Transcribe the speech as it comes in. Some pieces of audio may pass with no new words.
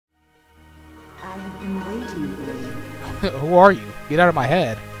I've been waiting for you. Who are you? Get out of my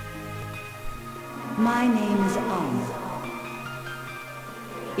head. My name is Adol.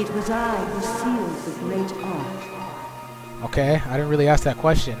 It was I who sealed the great Ark. Okay, I didn't really ask that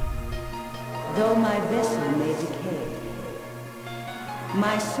question. Though my vessel may decay,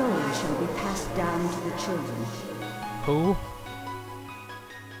 my soul shall be passed down to the children. Who?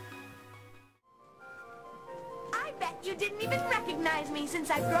 I bet you didn't even recognize me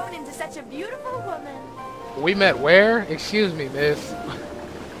since I've grown into such a beautiful woman. We met where? Excuse me, miss.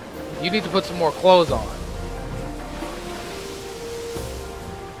 You need to put some more clothes on.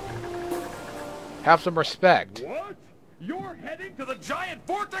 Have some respect. What? You're heading to the giant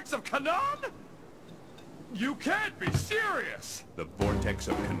vortex of Canaan? You can't be serious! The vortex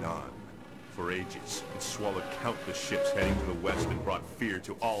of Canaan. For ages, it swallowed countless ships heading to the west and brought fear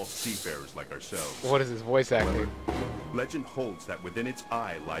to all seafarers like ourselves. What is his voice acting? Legend holds that within its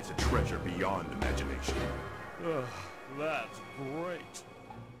eye lies a treasure beyond imagination. Ugh, that's great.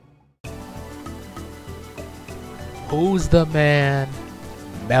 Who's the man?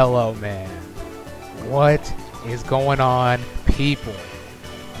 Melloman. What is going on, people?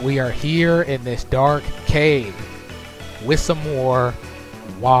 We are here in this dark cave with some more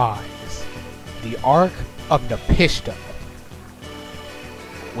whys. The Ark of Napishtim.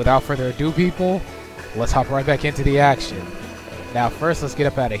 Without further ado, people, let's hop right back into the action. Now, first, let's get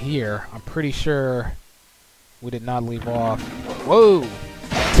up out of here. I'm pretty sure we did not leave off. Whoa!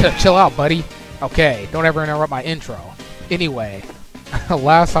 Chill out, buddy. Okay, don't ever interrupt my intro. Anyway,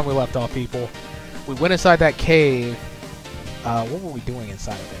 last time we left off, people, we went inside that cave. What were we doing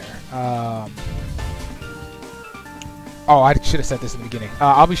inside of there? Oh, I should have said this in the beginning.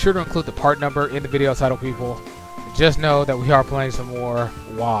 I'll be sure to include the part number in the video title, people. Just know that we are playing some more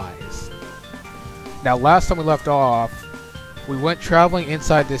Whys. Now, last time we left off, we went traveling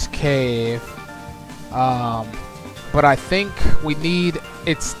inside this cave. But I think we need...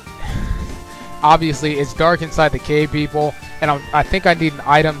 Obviously, it's dark inside the cave, people. And I think I need an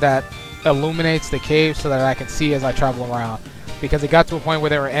item that illuminates the cave so that I can see as I travel around. Because it got to a point where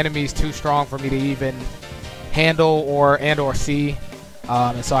there were enemies too strong for me to even handle or see.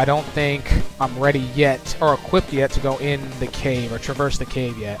 And so I don't think I'm ready yet or equipped yet to go in the cave or traverse the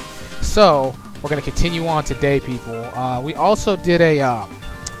cave yet. So we're going to continue on today, people. We also did a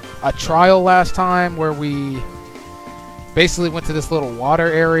trial last time where we basically went to this little water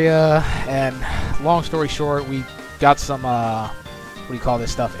area, and long story short, we got some what do you call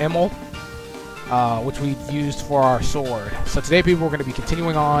this stuff, emerald, which we used for our sword. So today, people, we're going to be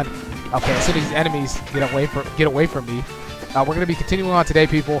continuing on. Okay, as soon as these enemies get away from me, we're going to be continuing on today,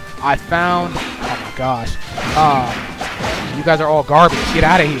 people. I found, oh my gosh, you guys are all garbage. Get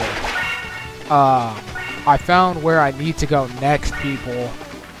out of here. I found where I need to go next, people.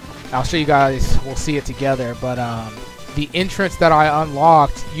 I'll show you guys. We'll see it together. But the entrance that I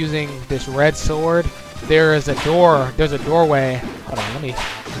unlocked using this red sword, there is a door. There's a doorway. Hold on, let me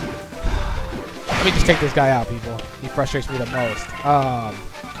just take this guy out, people. He frustrates me the most.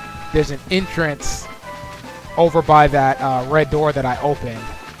 There's an entrance over by that red door that I opened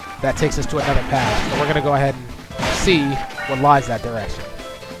that takes us to another path. So we're gonna go ahead and see what lies that direction.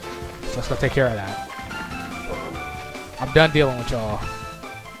 So let's go take care of that. I'm done dealing with y'all.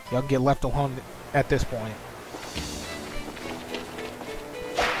 Y'all can get left alone at this point.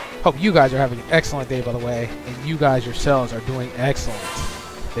 Hope you guys are having an excellent day, by the way, and you guys yourselves are doing excellent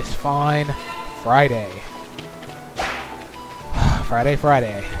this fine Friday.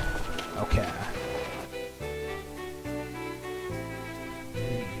 Friday. Okay.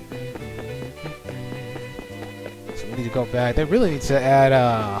 So we need to go back. They really need to add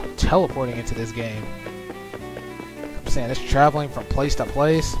teleporting into this game. I'm saying this traveling from place to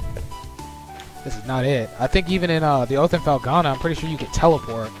place. This is not it. I think even in the Oath and Falgana, I'm pretty sure you can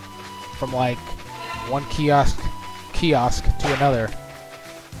teleport from like one kiosk to another.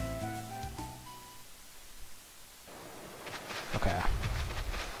 Okay.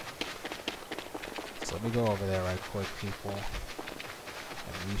 So let me go over there right quick, people.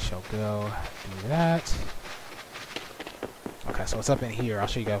 And we shall go do that. Okay, so it's up in here. I'll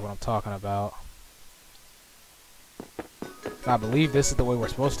show you guys what I'm talking about. I believe this is the way we're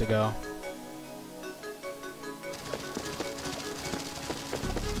supposed to go.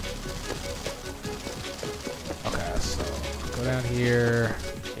 Okay, so go down here,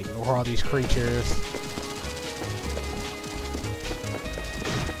 ignore all these creatures.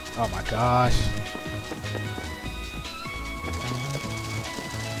 Oh my gosh.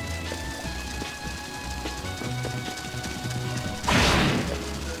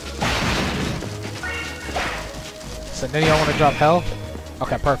 So then y'all want to drop health?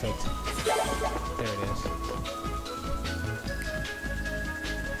 Okay, perfect. There it is.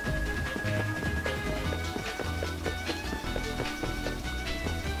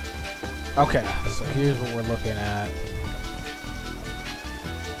 Okay, so here's what we're looking at.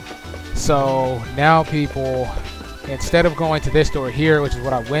 So now people, instead of going to this door here, which is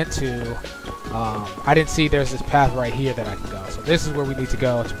what I went to, I didn't see there's this path right here that I can go. So this is where we need to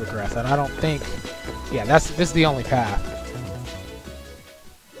go to progress. And I don't think, yeah, this is the only path.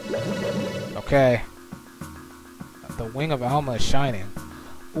 Okay. The wing of Alma is shining.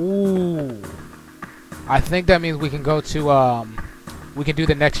 Ooh. I think that means we can go to, we can do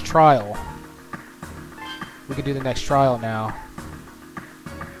the next trial. We can do the next trial now.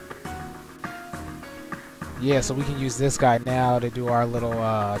 Yeah, so we can use this guy now to do our little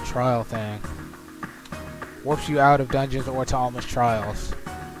trial thing. Warps you out of dungeons or to Alma's trials.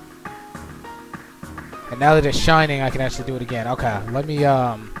 And now that it's shining, I can actually do it again. Okay, let me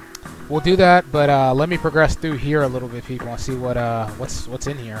we'll do that, but let me progress through here a little bit, people, and see what what's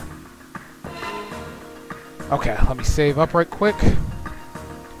in here. Okay, let me save up right quick.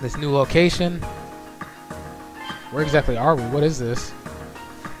 This new location. Where exactly are we? What is this?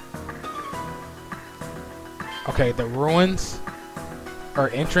 Okay, the ruins. Or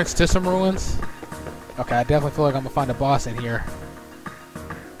entrance to some ruins. Okay, I definitely feel like I'm gonna find a boss in here.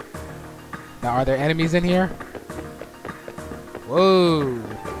 Now, are there enemies in here? Whoa.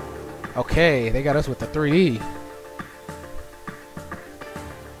 Okay, they got us with the 3D.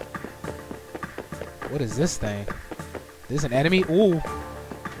 What is this thing? Is this an enemy? Ooh.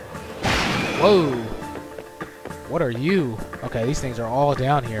 Whoa. What are you? Okay, these things are all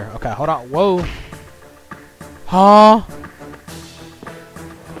down here. Okay, hold on. Whoa. Huh?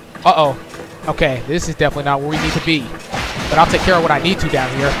 Uh-oh. Okay, this is definitely not where we need to be. But I'll take care of what I need to down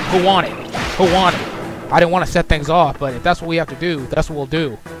here. Who want it? Who want it? I didn't want to set things off, but if that's what we have to do, that's what we'll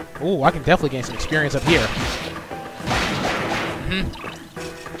do. Ooh, I can definitely gain some experience up here.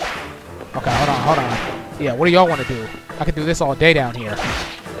 Okay, hold on. Yeah, what do y'all want to do? I can do this all day down here.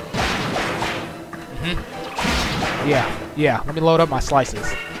 Yeah, let me load up my slices.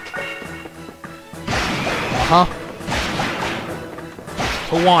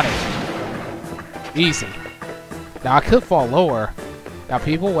 Who want it? Easy. Now, I could fall lower. Now,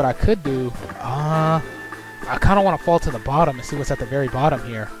 people, what I could do... I kind of want to fall to the bottom and see what's at the very bottom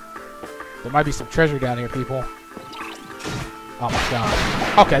here. There might be some treasure down here, people. Oh, my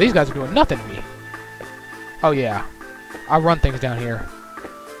God. Okay, these guys are doing nothing to me. Oh, yeah. I run things down here.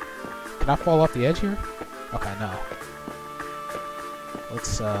 Can I fall off the edge here? Okay, no.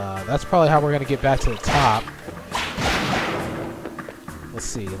 Let's, that's probably how we're going to get back to the top. Let's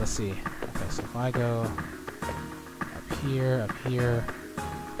see. Okay, so if I go up here.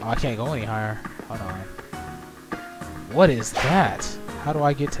 Oh, I can't go any higher. Hold on. What is that? How do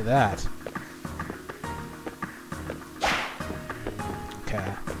I get to that?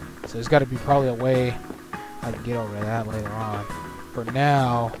 Okay. So there's got to be probably a way I can get over that later on. For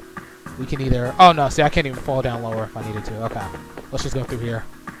now, we can either... Oh, no. See, I can't even fall down lower if I needed to. Okay. Let's just go through here.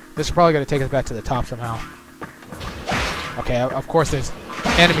 This is probably going to take us back to the top somehow. Okay, of course there's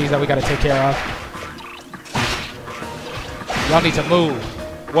enemies that we got to take care of. Y'all need to move.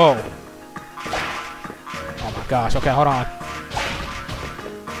 Whoa. Oh my gosh. Okay, hold on.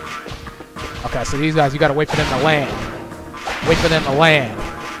 Okay, so these guys, you got to wait for them to land. Wait for them to land.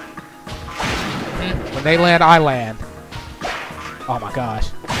 When they land, I land. Oh my gosh.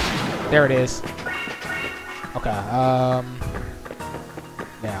 There it is. Okay,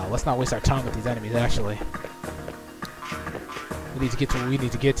 now, let's not waste our time with these enemies, actually. We need to get to what we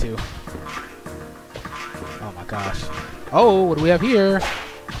need to get to. Oh my gosh. Oh, what do we have here?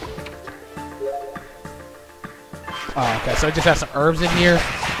 Oh, okay, so it just has some herbs in here.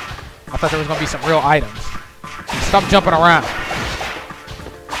 I thought there was going to be some real items. Stop jumping around.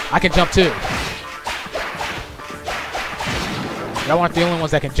 I can jump too. Y'all aren't the only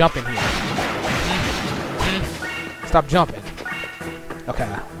ones that can jump in here. Stop jumping. Okay,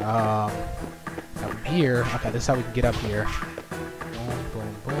 now from here, okay, this is how we can get up here. Boom,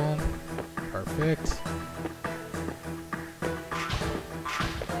 boom, boom. Perfect.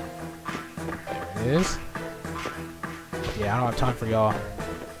 There it is. Yeah, I don't have time for y'all.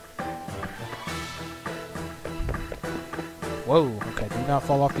 Whoa, okay, do not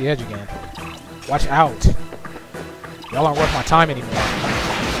fall off the edge again. Watch out. Y'all aren't worth my time anymore.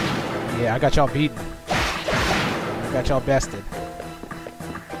 Yeah, I got y'all beaten. I got y'all bested.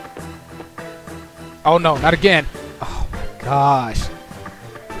 Oh no, not again. Oh my gosh.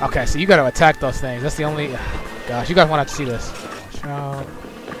 Okay, so you gotta attack those things. That's the only... Gosh, you guys want to see this. Watch out.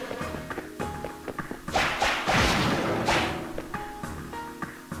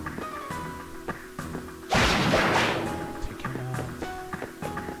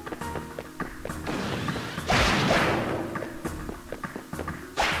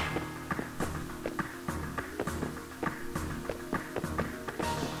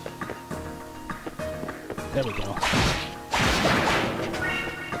 There we go.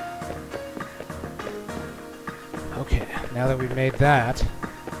 Okay, now that we've made that,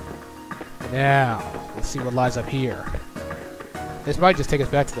 now let's see what lies up here. This might just take us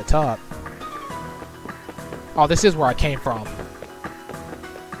back to the top. Oh, this is where I came from.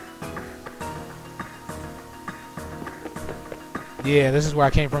 Yeah, this is where I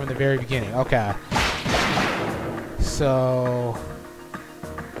came from in the very beginning. Okay. So...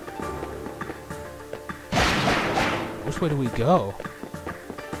 which way do we go?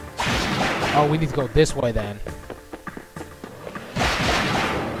 Oh, we need to go this way then.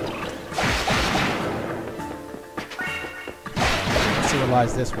 Let's see what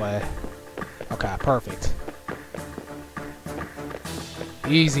lies this way. Okay, perfect.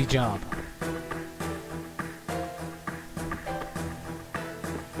 Easy jump.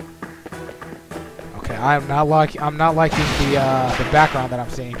 Okay, I'm not liking the background that I'm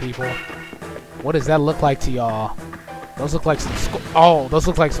seeing, people. What does that look like to y'all? Those look like some those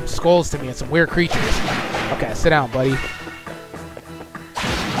look like some skulls to me and some weird creatures. Okay, sit down, buddy.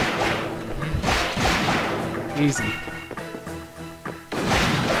 Easy.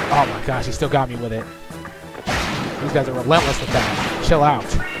 Oh my gosh, he still got me with it. These guys are relentless with that. Chill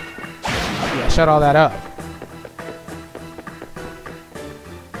out. Yeah, shut all that up.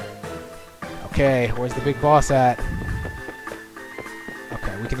 Okay, where's the big boss at?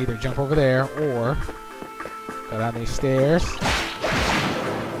 Okay, we can either jump over there or go down these stairs.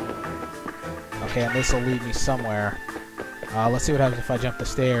 Okay, and this will lead me somewhere. Let's see what happens if I jump the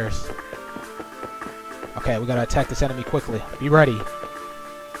stairs. Okay, we gotta attack this enemy quickly. Be ready.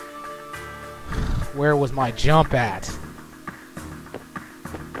 Where was my jump at?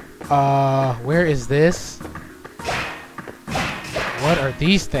 Where is this? What are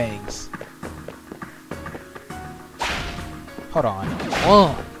these things? Hold on. Whoa!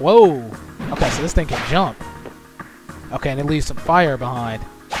 Whoa! Okay, so this thing can jump. Okay, and it leaves some fire behind.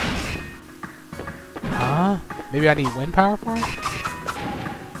 Huh? Maybe I need wind power for it?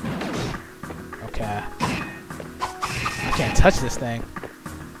 Okay. I can't touch this thing.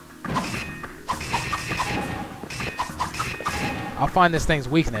 I'll find this thing's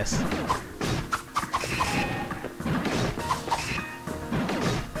weakness.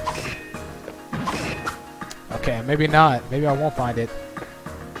 Okay, maybe not. Maybe I won't find it.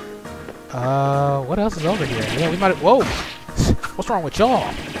 What else is over here? Yeah, we might... Whoa! What's wrong with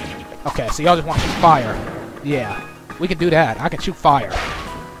y'all? Okay, so y'all just want to shoot fire. Yeah, we can do that. I can shoot fire.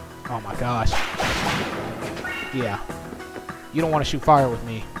 Oh my gosh. Yeah. You don't want to shoot fire with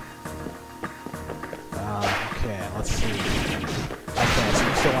me. Okay, let's see. Okay, so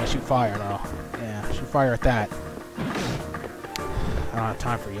you still want to shoot fire, though. Yeah, shoot fire at that. I don't have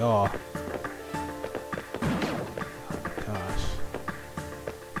time for y'all. Gosh.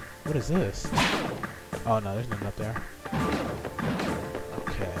 What is this? Oh, no, there's nothing up there.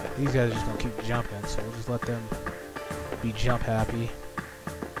 Okay, these guys are just going to keep jumping, so we'll just let them be jump happy.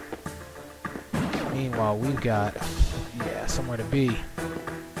 Meanwhile, we've got, yeah, somewhere to be.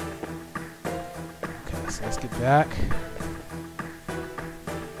 Okay, so let's get back.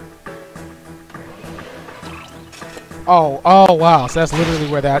 Oh, wow, so that's literally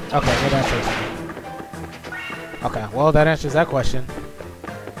where that, okay, where that takes me. Okay, well, that answers that question.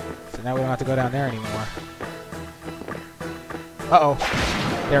 So now we don't have to go down there anymore. Uh-oh.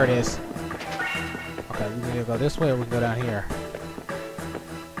 There it is. Okay, we can either go this way or we can go down here.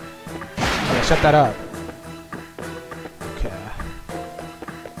 Yeah, shut that up. Okay.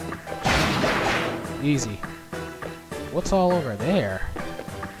 Easy. What's all over there?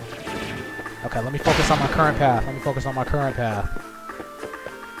 Okay, let me focus on my current path. Let me focus on my current path.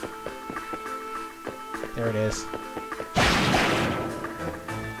 There it is.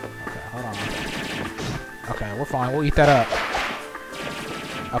 Okay, hold on. Okay, we're fine. We'll eat that up.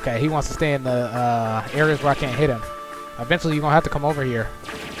 Okay, he wants to stay in the areas where I can't hit him. Eventually, you're going to have to come over here.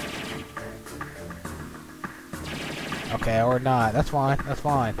 Okay, or not. That's fine. That's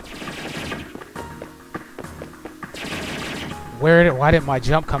fine. Why didn't my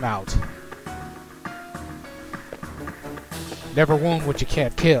jump come out? Never wound what you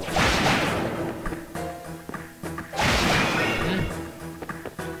can't kill.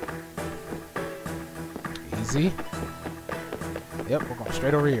 Easy. Yep, we're going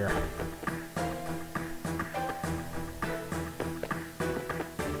straight over here.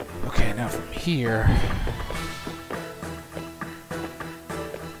 Okay, now from here...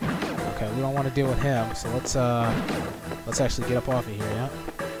 Okay, we don't want to deal with him, so let's actually get up off of here, yeah?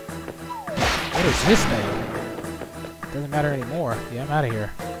 What is this thing? Doesn't matter anymore. Yeah, I'm out of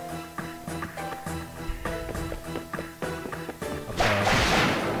here. Okay.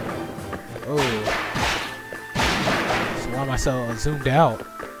 Oh. Why am I so zoomed out?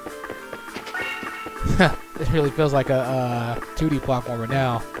 It really feels like a 2D platformer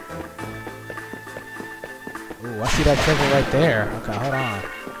now. Ooh, I see that treasure right there. Okay, hold on.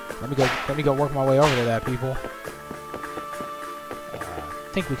 Let me go work my way over to that, people.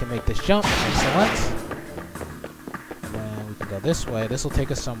 I think we can make this jump. Excellent. And then we can go this way. This will take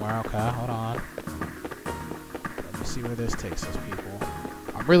us somewhere. Okay, hold on. Let me see where this takes us, people.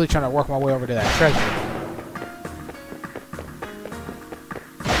 I'm really trying to work my way over to that treasure.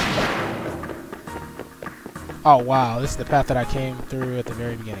 Oh wow, this is the path that I came through at the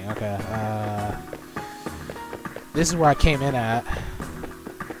very beginning. Okay, this is where I came in at.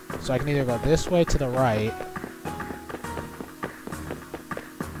 So I can either go this way to the right.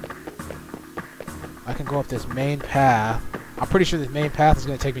 I can go up this main path. I'm pretty sure this main path is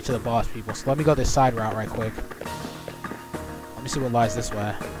going to take me to the boss, people. So let me go this side route right quick. Let me see what lies this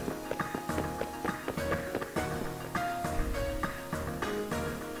way.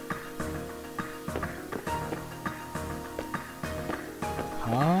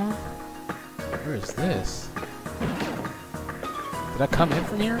 Huh? Where is this? Did I come in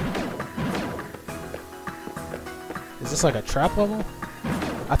from here? Is this like a trap level?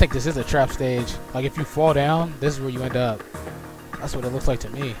 I think this is a trap stage. Like if you fall down, this is where you end up. That's what it looks like to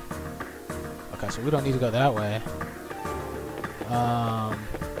me. Okay, so we don't need to go that way.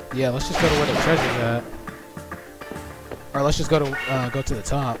 Yeah, let's just go to where the treasure's at. Or let's just go to the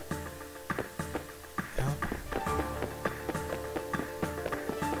top.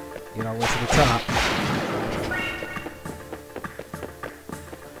 Get our way to the top.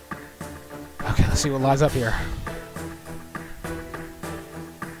 Okay, let's see what lies up here.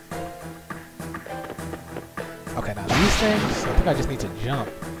 Okay, now these things, I think I just need to jump.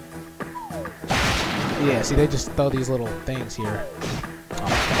 Yeah, see, they just throw these little things here. Oh.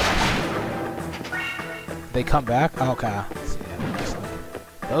 They come back? Okay. Yeah,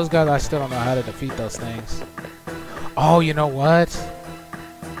 those guys, I still don't know how to defeat those things. Oh, you know what?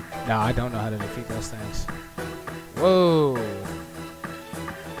 No, I don't know how to defeat those things. Whoa.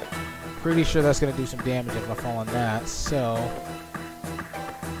 Pretty sure that's going to do some damage if I fall on that, so...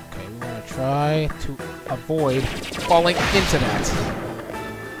 Okay, we want to try to avoid falling into that.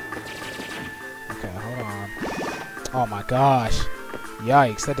 Okay, hold on. Oh my gosh.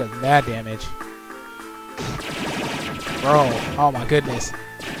 Yikes, that does mad damage. Bro, oh my goodness.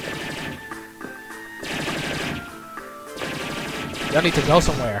 Y'all need to go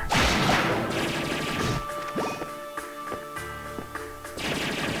somewhere.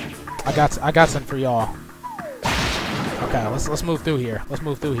 I got some for y'all. Okay, let's move through here. Let's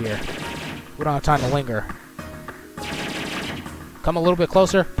move through here. We don't have time to linger. Come a little bit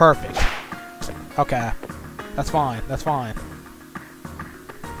closer. Perfect. Okay. That's fine. That's fine.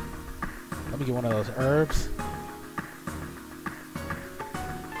 Let me get one of those herbs.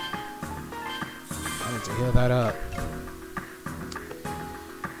 I need to heal that up.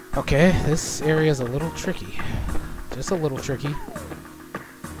 Okay, this area is a little tricky. Just a little tricky.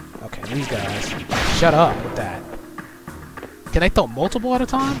 Okay, these guys. Shut up with that. Can they throw multiple at a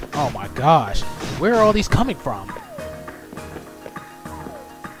time? Oh my gosh. Where are all these coming from?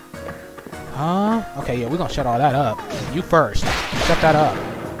 Huh? Okay, yeah, we're gonna shut all that up. You first. Shut that up.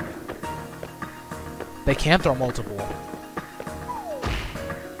 They can throw multiple.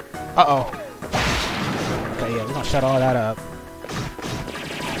 Uh-oh. Okay, yeah, we're gonna shut all that up.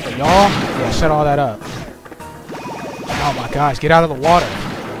 Y'all? Yeah, shut all that up. Oh my gosh, get out of the water.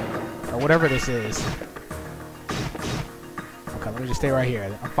 Or whatever this is. Okay, let me just stay right here.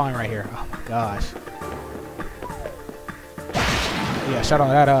 I'm fine right here. Oh my gosh. Yeah, shut all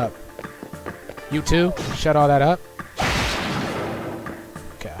that up. You too? Shut all that up.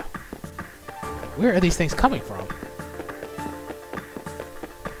 Okay. Where are these things coming from?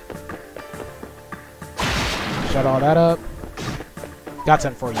 Shut all that up. Got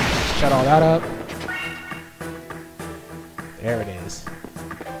something for you. Shut all that up. There it is.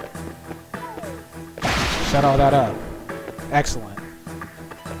 Shut all that up. Excellent.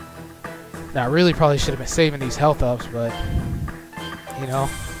 Now, I really probably should have been saving these health ups, but, you know,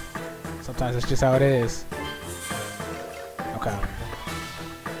 sometimes that's just how it is. Okay.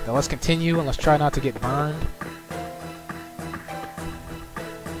 Now let's continue and let's try not to get burned.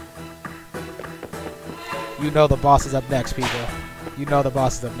 You know the boss is up next, people. You know the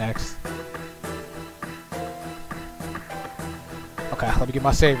boss is up next. Okay, let me get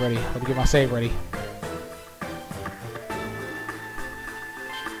my save ready. Let me get my save ready.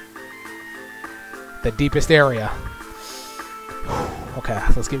 The deepest area. Okay,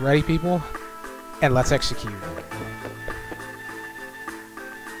 let's get ready, people. And let's execute.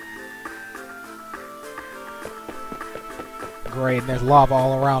 Great, and there's lava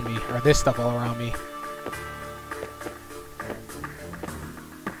all around me, or this stuff all around me.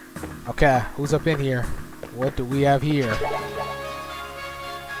 Okay, who's up in here? What do we have here?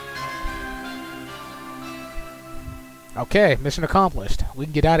 Okay, mission accomplished. We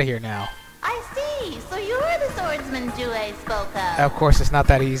can get out of here now. I see. So you're the swordsman Jue spoke of. Of course, it's not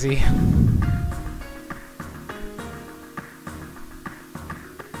that easy.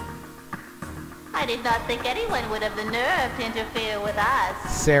 I did not think anyone would have the nerve to interfere with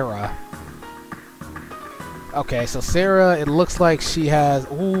us. Sarah. Okay, so Sarah, it looks like she has...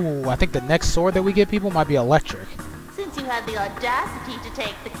 Ooh, I think the next sword that we get, people, might be electric. Since you had the audacity to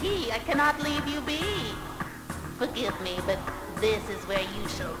take the key, I cannot leave you be. Forgive me, but this is where you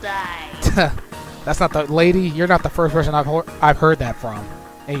shall die. That's not the... Lady, you're not the first person I've heard that from.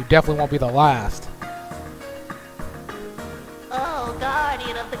 And you definitely won't be the last. Oh,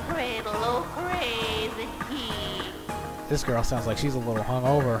 guardian of the cradle, oh crazy key. This girl sounds like she's a little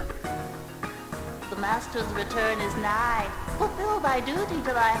hungover. The master's return is nigh. Fulfill thy duty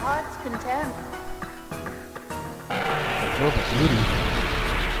to thy heart's content. Fulfill the duty.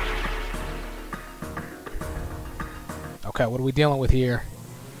 Okay, what are we dealing with here?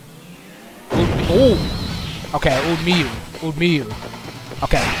 Ooh! Okay, Udmiyu. Udmiyu.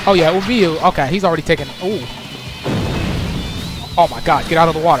 Okay. Oh yeah, Udmiyu. Okay, he's already taken... Ooh. Oh my god, get out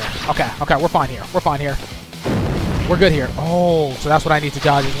of the water. Okay, okay, we're fine here. We're fine here. We're good here. Oh, so that's what I need to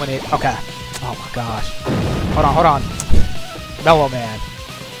dodge is when it... Okay. Oh my gosh. Hold on, hold on. Melloman.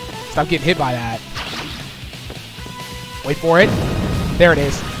 Stop getting hit by that. Wait for it. There it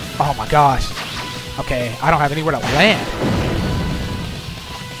is. Oh my gosh. Okay, I don't have anywhere to land.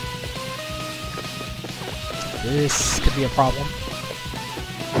 This could be a problem.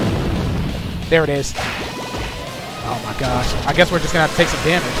 There it is. Oh my gosh. I guess we're just gonna have to take some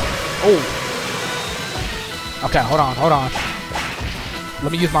damage. Oh. Okay, hold on, hold on.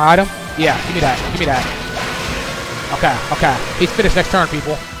 Let me use my item. Yeah, give me that. Give me that. Okay, okay. He's finished next turn,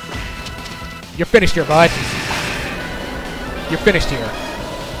 people. You're finished here, bud. You're finished here.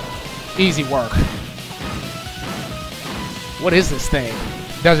 Easy work. What is this thing?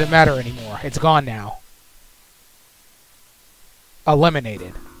 Doesn't matter anymore. It's gone now.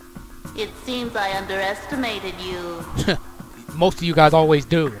 Eliminated. It seems I underestimated you. Most of you guys always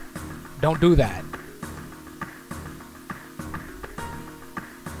do. Don't do that.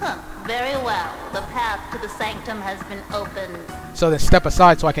 Huh, very well. The path to the sanctum has been opened. So then step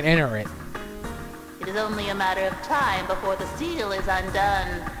aside so I can enter it. It is only a matter of time before the seal is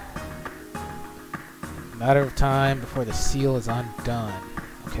undone. Matter of time before the seal is undone.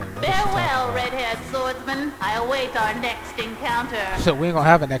 Okay, what is she talking Farewell, about? red-haired swordsman. I await our next encounter. So we ain't gonna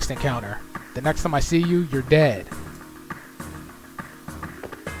have a next encounter. The next time I see you, you're dead.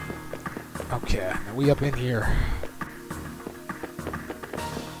 Okay, now we up in here.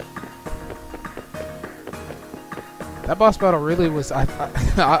 That boss battle really was... I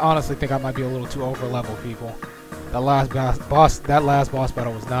honestly think I might be a little too over level, people. That last boss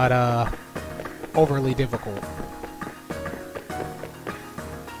battle was not overly difficult.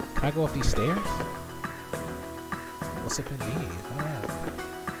 Can I go up these stairs? What's up in these?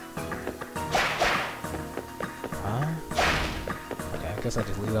 Huh? Okay, I guess I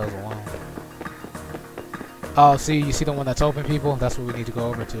just leave those alone. Oh, see, you see the one that's open, people? That's what we need to go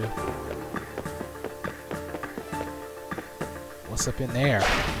over to. What's up in there?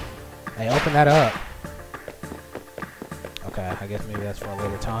 Hey, open that up. Okay, I guess maybe that's for a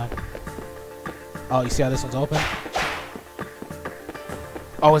later time. Oh, you see how this one's open?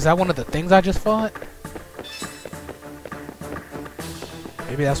 Oh, is that one of the things I just fought?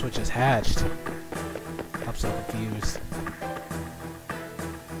 Maybe that's what just hatched. I'm so confused.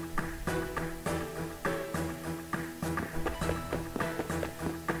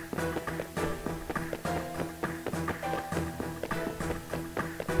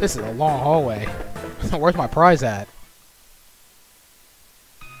 This is a long hallway. Where's my prize at?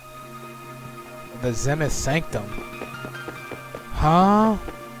 The Zenith Sanctum. Huh?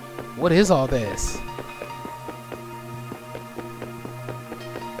 What is all this?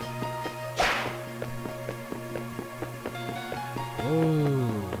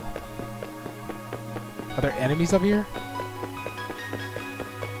 Ooh. Are there enemies up here?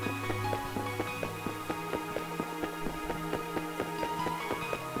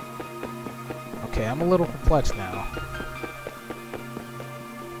 Okay, I'm a little perplexed now.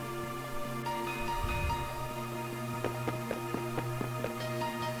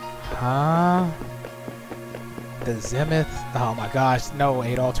 Huh? The Zenith? Oh my gosh, no,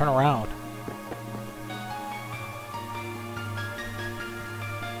 Adol, turn around.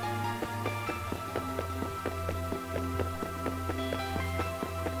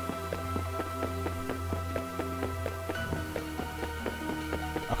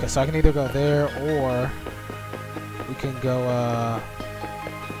 Okay, so I can either go there or we can go.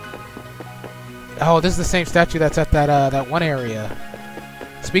 Oh, this is the same statue that's at that one area.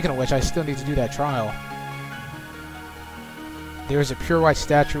 Speaking of which, I still need to do that trial. There is a pure white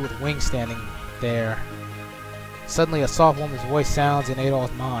statue with wings standing there. Suddenly, a soft woman's voice sounds in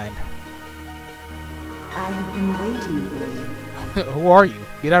Adol's mind. I have been waiting for you. Who are you?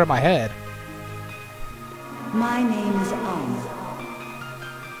 Get out of my head. My name is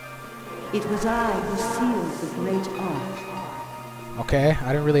It was I who sealed the great Ark. Okay,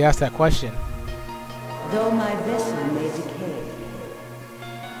 I didn't really ask that question. Though my vessel may decay,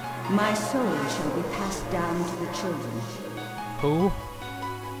 my soul shall be passed down to the children. Who?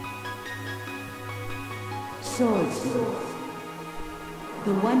 Swordsman.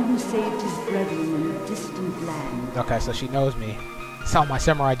 The one who saved his brethren in a distant land. Okay, so she knows me. Sound my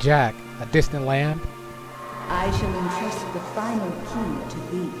Samurai Jack. A distant land? I shall entrust the final key to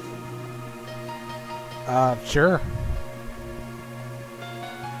thee. Sure.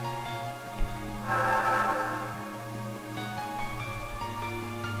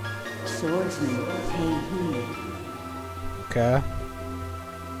 Swordsman, pay heed. Okay.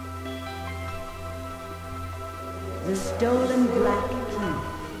 The stolen black key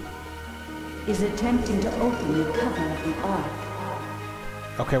is attempting to open the cover of the Ark.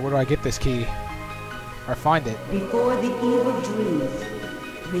 Okay, where do I get this key? Or find it? Before the evil dream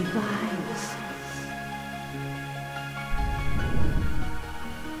revives.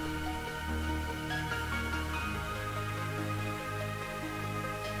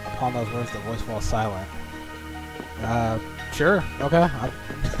 Upon those words, the voice falls silent. Sure. Okay. I'm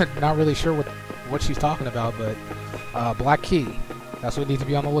not really sure what she's talking about, but black key. That's what we need to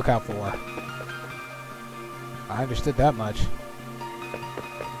be on the lookout for. I understood that much.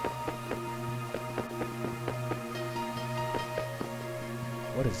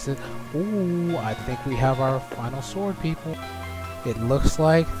 What is it? Ooh, I think we have our final sword, people. It looks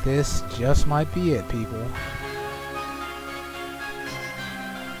like this just might be it, people.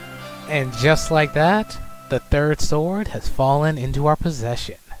 And just like that, the third sword has fallen into our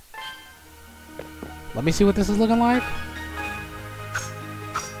possession. Let me see what this is looking like.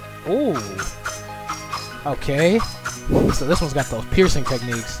 Ooh. Okay. So this one's got those piercing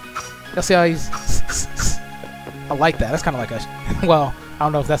techniques. You'll see how he's... I like that. That's kind of like a... Well, I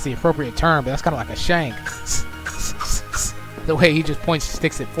don't know if that's the appropriate term, but that's kind of like a shank. The way he just points,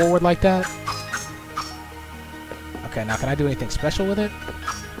 sticks it forward like that. Okay, now can I do anything special with it?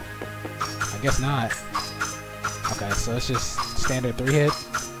 I guess not. Okay, so it's just standard 3-hit.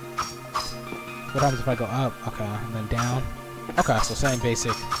 What happens if I go up? Okay, and then down. Okay, so same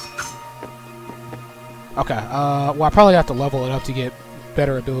basic. Okay, well I probably have to level it up to get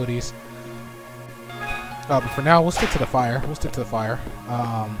better abilities. But for now, we'll stick to the fire. We'll stick to the fire.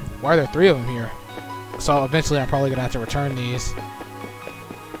 Why are there 3 of them here? So eventually I'm probably gonna have to return these.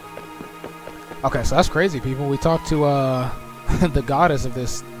 Okay, so that's crazy, people. We talked to the goddess of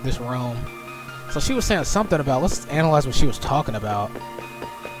this realm. So she was saying something about, let's analyze what she was talking about.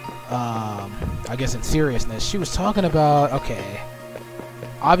 I guess in seriousness, she was talking about, okay,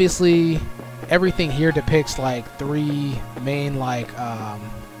 obviously everything here depicts like three main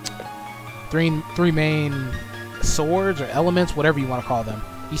swords or elements, whatever you want to call them.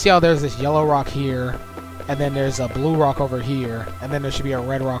 You see how there's this yellow rock here, and then there's a blue rock over here, and then there should be a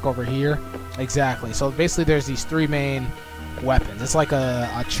red rock over here. Exactly. So basically there's these 3 main weapons. It's like a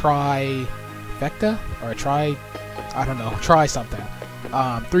trifecta, or a I don't know, try something.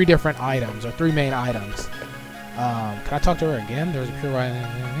 3 different items, or 3 main items. Can I talk to her again? There's a pure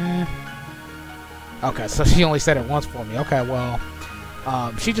right. Okay, so she only said it once for me. Okay, well,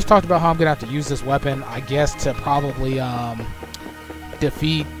 she just talked about how I'm gonna have to use this weapon, I guess, to probably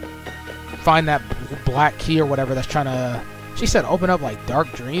find that black key or whatever that's trying to. She said open up like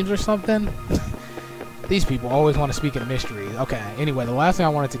dark dreams or something. These people always want to speak in mysteries. Okay, anyway, the last thing I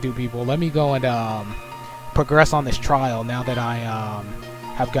wanted to do, people, let me go and progress on this trial now that I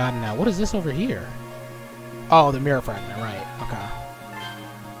have gotten that. What is this over here? Oh, the mirror fragment, right? Okay.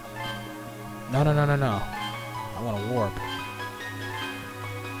 No. I want to warp.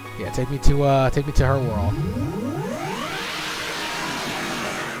 Yeah, take me to her world.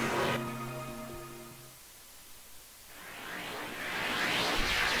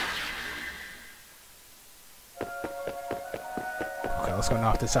 Okay, let's go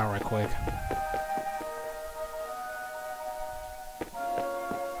knock this out right quick.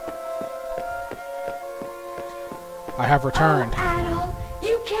 I have returned. Oh, Adol,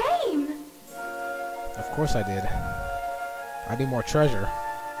 you came! Of course I did. I need more treasure.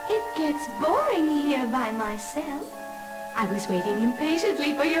 It gets boring here by myself. I was waiting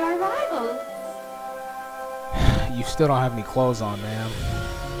impatiently for your arrival. You still don't have any clothes on, ma'am.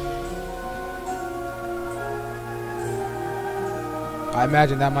 I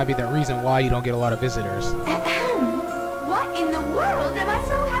imagine that might be the reason why you don't get a lot of visitors. What in the world am I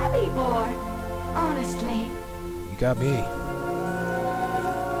so happy for? Honestly. You got me.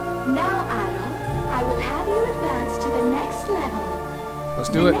 Now, Adol, I will have you advance to the next level. Let's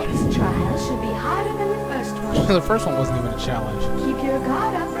do it. The next trial should be harder than the first one. The first one wasn't even a challenge. Keep your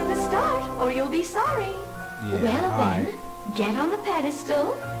guard up from the start, or you'll be sorry. Yeah, Well alright. then, get on the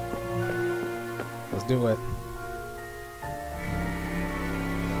pedestal. Let's do it.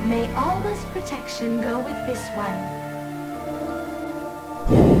 May Alma's protection go with this one.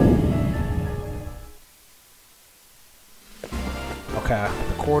 Okay,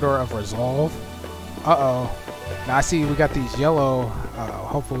 the corridor of resolve. Uh-oh. Now I see we got these yellow.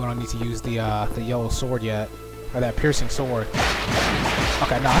 Hopefully we don't need to use the yellow sword yet, or that piercing sword.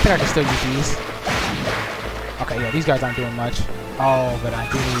 Okay, no, I think I can still use these. Okay, yeah, these guys aren't doing much. Oh, but I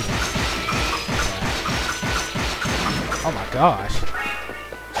do need. Okay. Oh my gosh.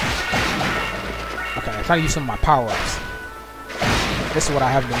 Okay, I'm trying to use some of my power-ups. This is what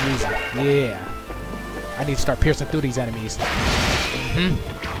I haven't been using. Yeah. I need to start piercing through these enemies.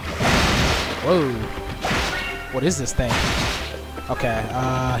 Whoa. What is this thing? Okay,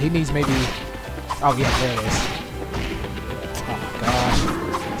 he needs maybe... Oh, yeah, there it is. Oh, my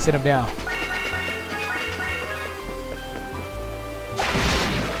gosh. Sit him down.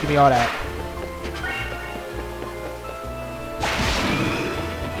 Give me all that.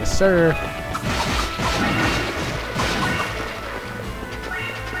 Yes, sir.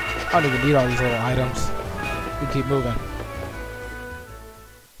 I don't even need all these little items. We can keep moving.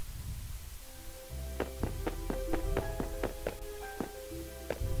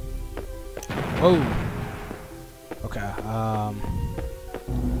 Whoa. Okay,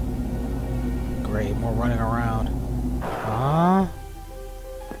 great, more running around.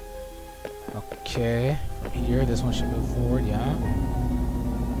 Okay, from here, this one should move forward, yeah.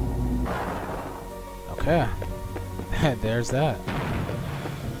 Okay. There's that.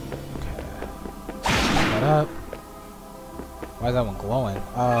 Up. Why is that one glowing?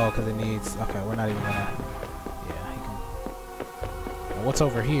 Oh, because it needs... Okay, we're not even gonna... Yeah, he can... Now, what's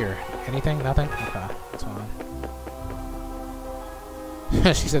over here? Anything? Nothing? Okay, that's fine.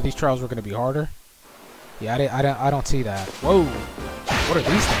 She said these trials were gonna be harder. Yeah, I don't see that. Whoa! What are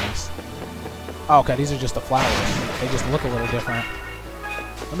these things? Oh, okay, these are just the flowers. They just look a little different.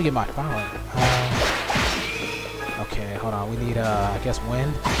 Let me get my flower. Okay, hold on. We need, I guess,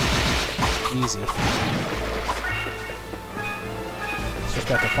 wind. Easy. Switch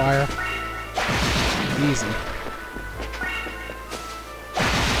back to fire. Easy.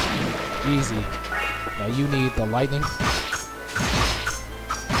 Easy. Now you need the lightning.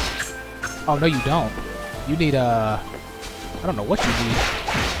 Oh, no, you don't. You need, I don't know what you need.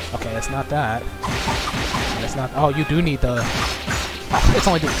 Okay, it's not that. It's not... Oh, you do need the... Oh, it's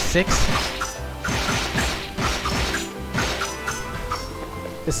only doing 6?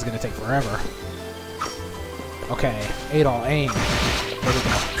 This is gonna take forever. Okay, Adol, aim. There we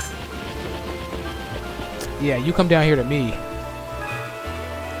go. Yeah, you come down here to me.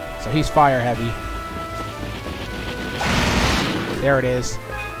 So he's fire heavy. There it is.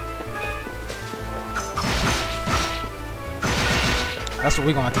 That's what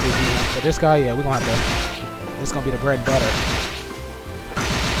we're gonna have to do here. For this guy, yeah, we're gonna have to... This is gonna be the bread and butter.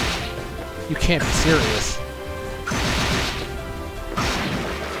 You can't be serious.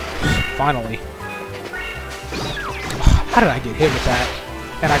 Finally. How did I get hit with that?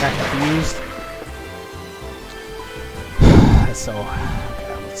 And I got confused. So,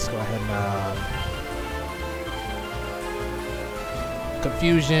 okay, let's go ahead and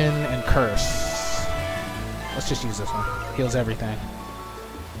confusion and curse. Let's just use this one. Heals everything.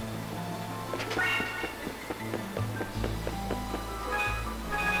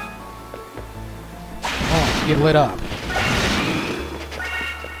 Oh, get lit up.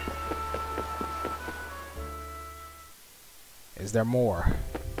 Is there more?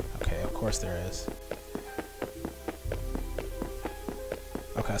 Okay, of course there is.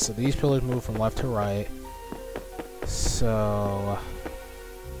 Okay, so these pillars move from left to right. So...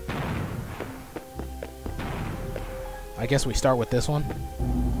 I guess we start with this one.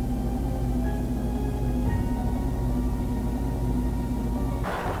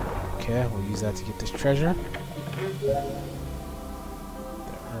 Okay, we'll use that to get this treasure.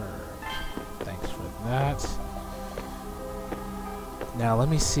 Thanks for that. Now let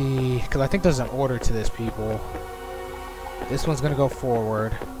me see, because I think there's an order to this, people. This one's going to go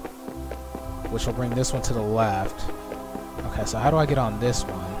forward, which will bring this one to the left. Okay, so how do I get on this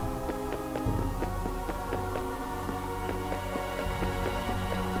one?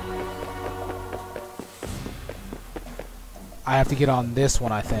 I have to get on this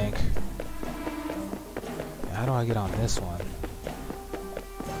one, I think. How do I get on this one?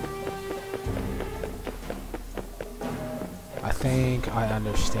 I think I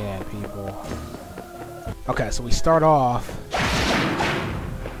understand, people. Okay, so we start off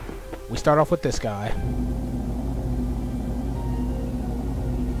with this guy.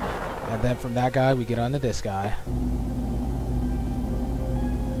 And then from that guy, we get onto this guy.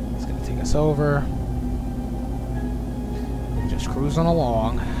 It's gonna take us over. Just cruising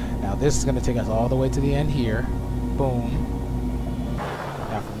along. Now this is gonna take us all the way to the end here. Boom.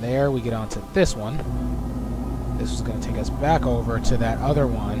 Now from there, we get onto this one. This is gonna take us back over to that other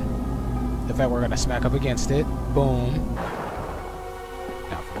one. In fact, we're gonna smack up against it. Boom.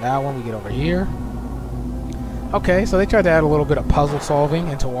 Now from that one, we get over here. Okay, so they tried to add a little bit of puzzle solving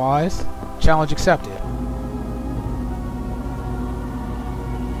into Wise. Challenge accepted.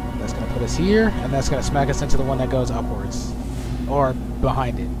 That's going to put us here, and that's going to smack us into the one that goes upwards. Or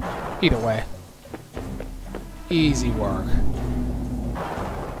behind it. Either way. Easy work.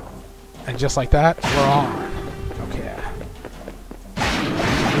 And just like that, we're on. Okay.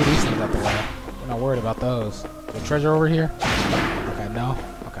 Move these things out the way. We're not worried about those. The treasure over here? Okay, no?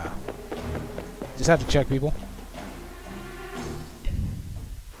 Okay. Just have to check, people.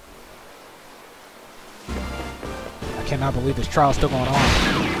 I cannot believe this trial's still going on.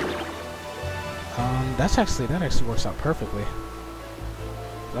 That actually works out perfectly.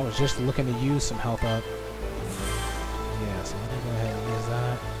 I was just looking to use some health up. Yeah, so let me go ahead and use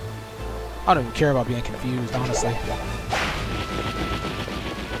that. I don't even care about being confused, honestly.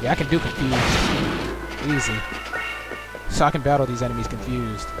 Yeah, I can do confused. Easy. So I can battle these enemies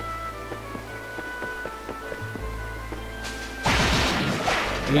confused.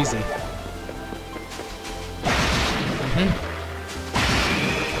 Easy.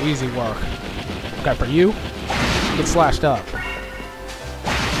 Easy work. Okay, for you, get slashed up.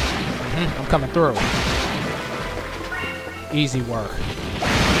 I'm coming through. Easy work.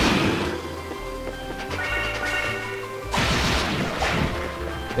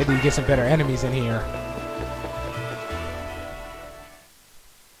 They need to get some better enemies in here.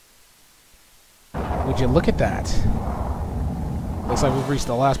 Would you look at that? Looks like we've reached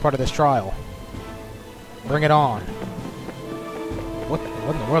the last part of this trial. Bring it on. What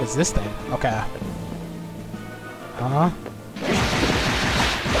in the world is this thing? Okay. Huh?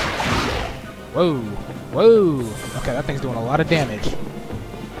 Whoa. Whoa. Okay, that thing's doing a lot of damage.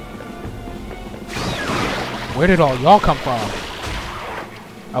 Where did all y'all come from?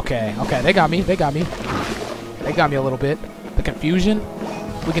 Okay, okay, they got me. They got me. They got me a little bit. The confusion?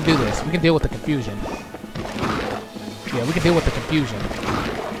 We can do this. We can deal with the confusion. Yeah, we can deal with the confusion.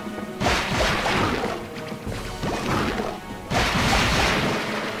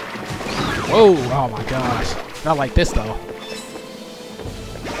 Whoa! Oh my gosh. Not like this though.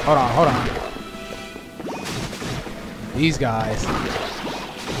 Hold on, hold on. These guys.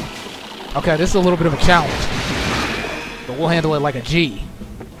 Okay, this is a little bit of a challenge. But we'll handle it like a G.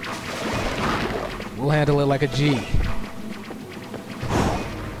 We'll handle it like a G.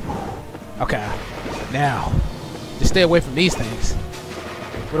 Okay. Now. Just stay away from these things.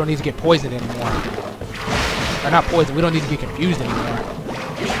 We don't need to get poisoned anymore. Or not poisoned, we don't need to be confused anymore.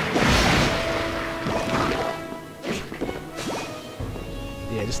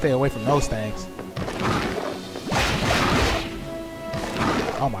 Yeah, just stay away from those things.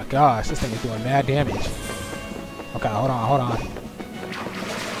 Oh my gosh, this thing is doing mad damage. Okay, hold on, hold on.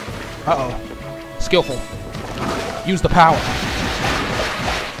 Uh-oh. Skillful. Use the power.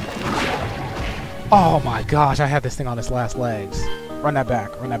 Oh my gosh, I had this thing on its last legs. Run that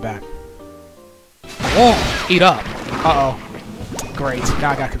back, run that back. Whoa! Eat up. Uh-oh. Great,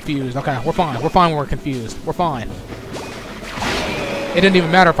 now I got confused. Okay, we're fine when we're confused. We're fine. It didn't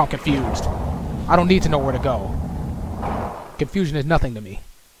even matter if I'm confused. I don't need to know where to go. Confusion is nothing to me.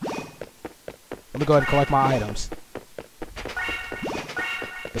 Let me go ahead and collect my items.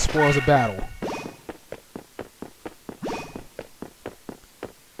 The spoils of battle.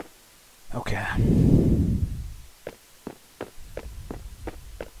 Okay.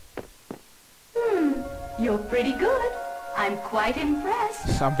 You're pretty good. I'm quite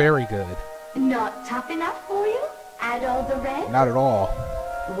impressed. I'm very good. Not tough enough for you? Adol the Red? Not at all.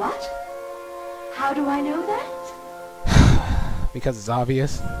 What? How do I know that? Because it's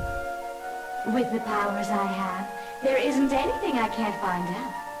obvious. With the powers I have, there isn't anything I can't find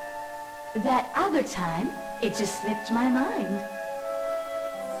out. That other time, it just slipped my mind.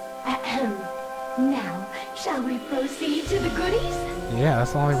 Now, shall we proceed to the goodies? Yeah,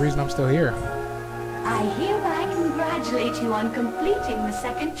 that's the only reason I'm still here. I hereby congratulate you on completing the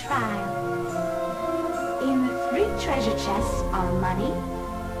second trial. In the 3 treasure chests are money,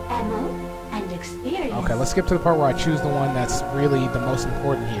 ammo, and experience. Okay, let's skip to the part where I choose the one that's really the most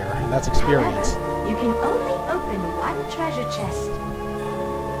important here, and that's experience. However, you can only open 1 treasure chest.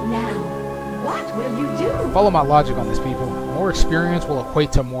 Now, what will you do? Follow my logic on this, people. More experience will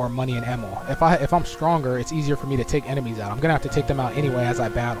equate to more money and ammo. If I'm stronger, it's easier for me to take enemies out. I'm gonna have to take them out anyway as I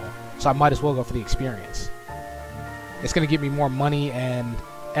battle, so I might as well go for the experience. It's gonna give me more money and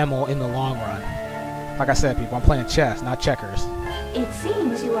ammo in the long run. Like I said, people, I'm playing chess, not checkers. It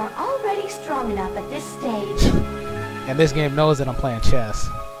seems you are already strong enough at this stage. And this game knows that I'm playing chess,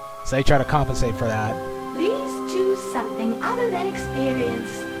 so they try to compensate for that. Please choose something other than experience.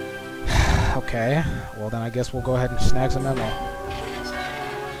 Okay, well then I guess we'll go ahead and snag some ammo.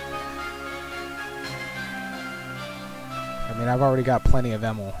 I mean, I've already got plenty of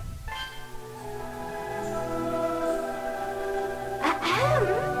ammo.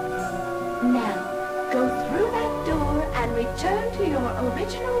 Now, go through that door and return to your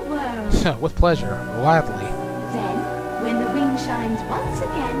original world. With pleasure, gladly. Then, when the wind shines once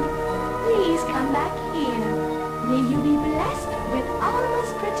again, please come back here. May you be blessed with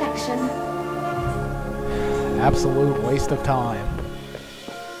armor's protection. Absolute waste of time.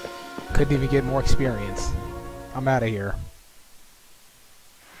 Couldn't even get more experience. I'm out of here.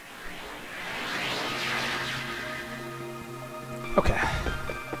 Okay.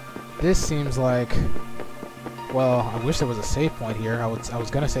 This seems like... Well, I wish there was a save point here. I was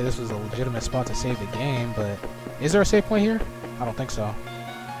gonna say this was a legitimate spot to save the game, but... Is there a save point here? I don't think so.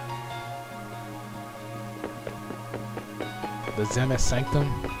 The Zemis Sanctum?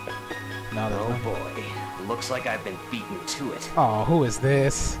 No, there's Oh not. boy. Looks like I've been beaten to it. Oh, who is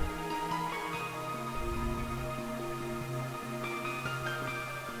this?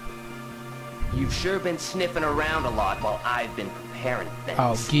 You've sure been sniffing around a lot while I've been preparing things.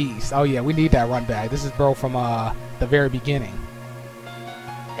 Oh, geese. Oh, yeah, we need that run back. This is bro from the very beginning.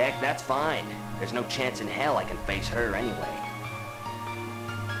 Heck, that's fine. There's no chance in hell I can face her anyway.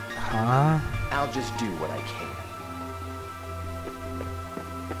 Huh? I'll just do what I can.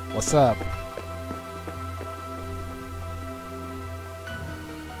 What's up?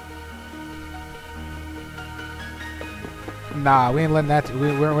 Nah, we ain't letting that...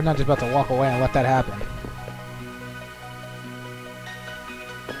 We're not just about to walk away and let that happen.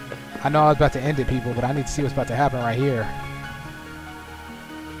 I know I was about to end it, people, but I need to see what's about to happen right here.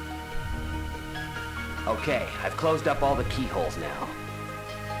 Okay, I've closed up all the keyholes now.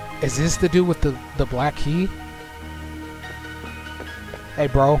 Is this the dude with the black key? Hey,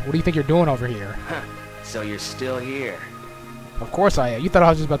 bro, what do you think you're doing over here? Huh, so you're still here. Of course I am. You thought I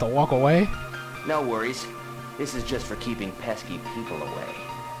was just about to walk away? No worries. This is just for keeping pesky people away.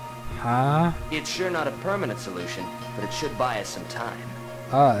 Huh? It's sure not a permanent solution, but it should buy us some time.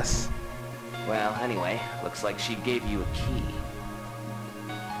 Us. Well, anyway, looks like she gave you a key.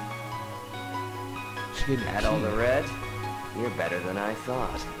 She gave me a Adol key. the Red, you're better than I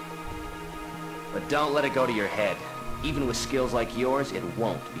thought. But don't let it go to your head. Even with skills like yours, it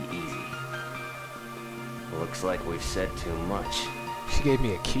won't be easy. Looks like we've said too much. She gave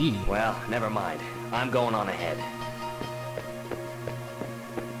me a key. Well, never mind. I'm going on ahead.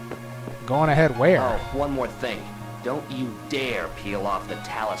 Going ahead where? Oh, one more thing. Don't you dare peel off the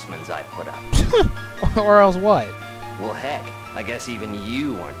talismans I put up. Or else what? Well, heck, I guess even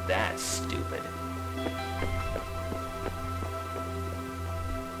you weren't that stupid.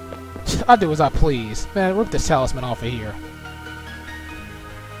 I'll do as I please. Man, rip this talisman off of here.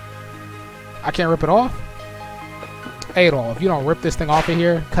 I can't rip it off? Adol, if you don't rip this thing off of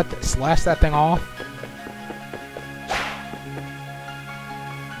here, slash that thing off.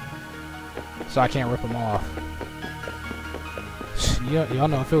 So I can't rip them off. Y'all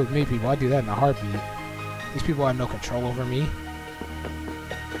know if it was me, people, I'd do that in a heartbeat. These people have no control over me.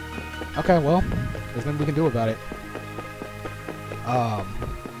 Okay, well, there's nothing we can do about it. I'm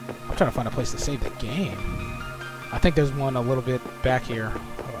trying to find a place to save the game. I think there's one a little bit back here.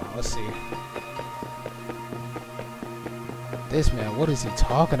 Hold on, let's see. This man, what is he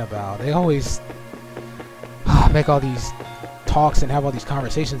talking about? They always make all these talks and have all these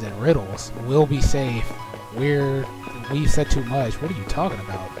conversations in riddles. We'll be safe. We've said too much. What are you talking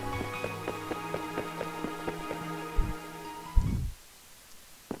about?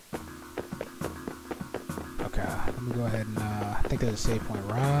 Okay, let me go ahead and I think there's a save point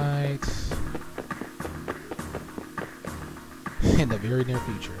right in the very near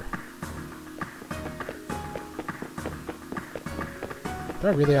future. Do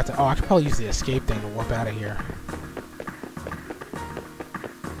I really have to? Oh, I could probably use the escape warp out of here.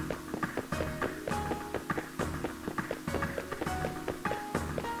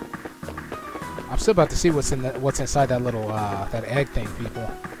 I'm still about to see what's inside that little that egg thing, people.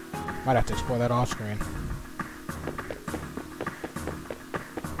 Might have to explore that off screen.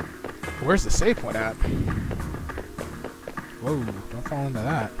 Where's the save point at? Whoa, don't fall into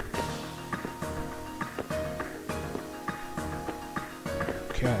that.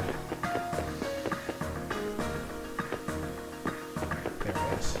 Okay. There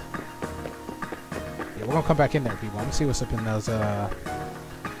it is. Yeah, we're gonna come back in there, people. I'm gonna see what's up in those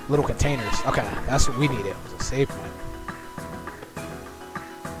little containers. Okay, that's what we needed. It was a save point.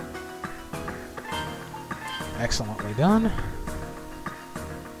 Excellently done.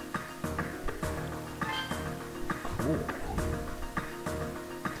 Cool.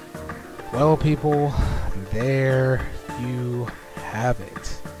 Well, people, there you have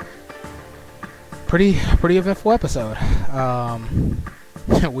it. Pretty eventful episode.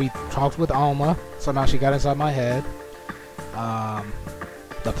 We talked with Alma. Somehow she got inside my head.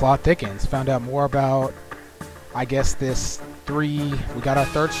 The plot thickens. Found out more about, I guess, we got our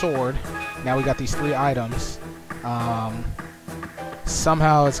third sword. Now we got these 3 items.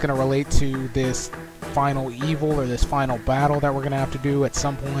 Somehow it's going to relate to this final evil or this final battle that we're going to have to do at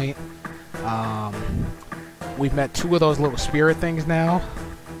some point. We've met 2 of those little spirit things now.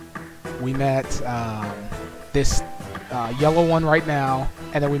 We met this yellow one right now,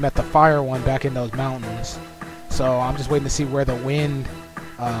 and then we met the fire one back in those mountains. So I'm just waiting to see where the wind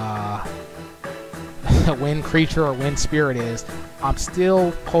wind creature or wind spirit is. I'm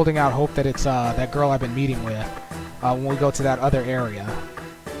still holding out hope that it's that girl I've been meeting with when we go to that other area.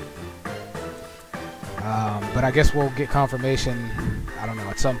 But I guess we'll get confirmation, I don't know,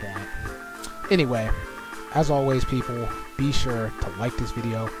 at some point. Anyway, as always, people, be sure to like this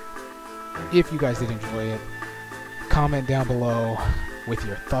video if you guys did enjoy it. Comment down below with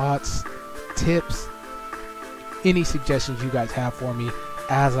your thoughts, tips, any suggestions you guys have for me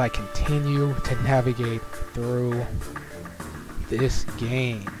as I continue to navigate through this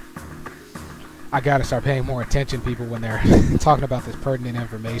game. I gotta start paying more attention, people, when they're talking about this pertinent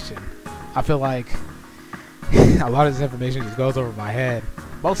information. I feel like a lot of this information just goes over my head,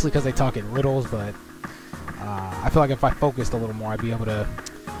 mostly because they talk in riddles, but I feel like if I focused a little more, I'd be able to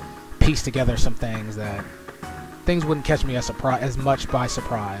piece together some things that things wouldn't catch me as much by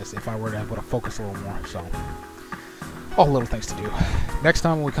surprise if I were to be able to focus a little more. So, all little things to do. Next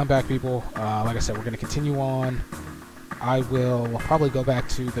time when we come back, people, like I said, we're going to continue on. I will probably go back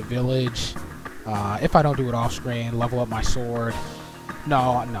to the village. If I don't do it off screen, level up my sword.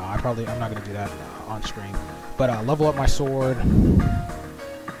 No, I'm not going to do that on screen. But level up my sword.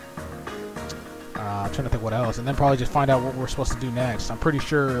 I'm trying to think what else. And then probably just find out what we're supposed to do next. I'm pretty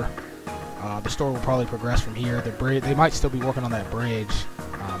sure the story will probably progress from here. They might still be working on that bridge.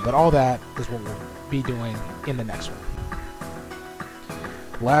 But all that is what we'll be doing in the next one.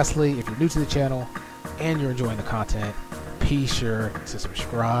 Lastly, if you're new to the channel and you're enjoying the content, be sure to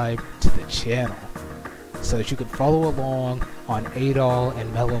subscribe to the channel so that you can follow along on Adol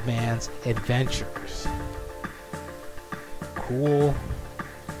and Melloman's adventures. Cool.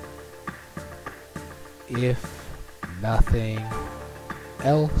 If nothing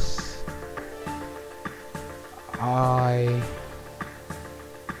else, I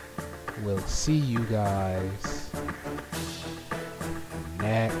will see you guys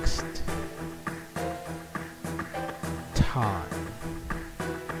next time.